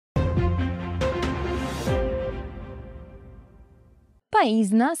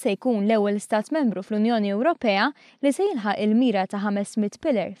Pajjiżna se jkun l-ewwel stat membru fl-Unjoni Ewropea li se jilħaq il-mira ta' 500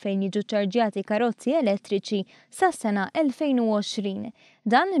 pillar fejn jiġu ċċarġjati karozzi elettriċi sas-sena 2020.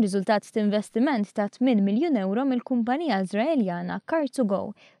 Dan ir-riżultat ta' investiment ta' 8 miljun euro mill-kumpanija Iżraeljana Car2Go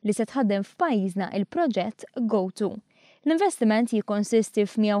li se tħaddem f'pajjiżna il-proġett GoTo. L-investiment jikkonsisti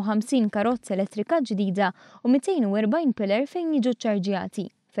f'150 karozza elettrika ġdida u 240 pillar fejn jiġu ċċarġjati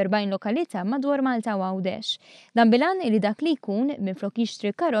f'40 lokalità madwar Malta u Għawdex. Dan bil-għan li dak li jkun minflok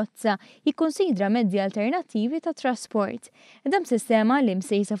jixtri karozza jikkonsidra mezzi alternattivi ta' trasport. Dan sistema li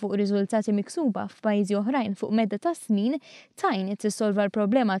msejsa fuq riżultati miksuba f'pajjiżi oħrajn fuq medda ta' snin tajn tissolva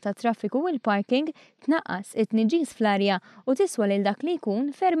l-problema ta' traffiku u l-parking, tnaqqas it-tniġis fl-arja u tiswa lil dak li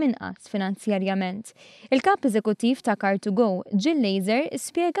jkun ferm inqas finanzjarjament. Il-kap eżekuttiv ta' Car2Go, Bil-Għan,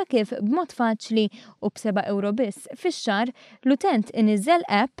 spjega kif b'mod faċli u b'7 euro biss fix-xahar l-utent iniżżel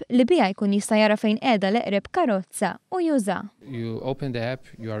app li bija jkun jista' jara fejn qiegħda l-eqreb karozza u juża. You open the app,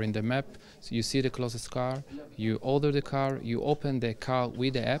 you are in the map, so you see the closest car, you order the car, you open the car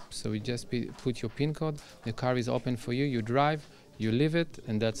with the app, so you just put your PIN code, the car is open for you, you drive, you leave it,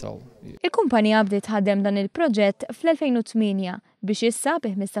 and that's all. Il-kumpanija bdiet ħaddem dan il-proġett fl-2008 biex issa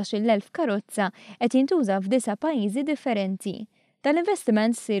bi 15,000 karozza qed jintuża f'9 pajjiżi differenti.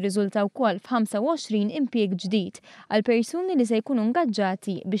 Dal-investiment se jirriżulta wkoll f'25 impjieg ġdid għal persuni li se jkunu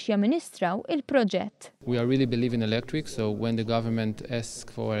ngaġġati biex jamministraw il-proġett. We are really believe in electric, so when the government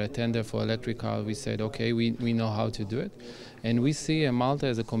asked for a tender for electric car, we said, okay, we know how to do it. And we see Malta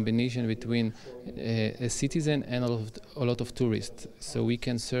as a combination between a citizen and a lot of tourists. So we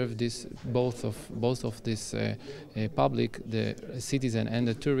can serve this both of this public, the citizen and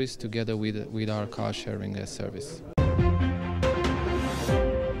the tourists, together with our car sharing service.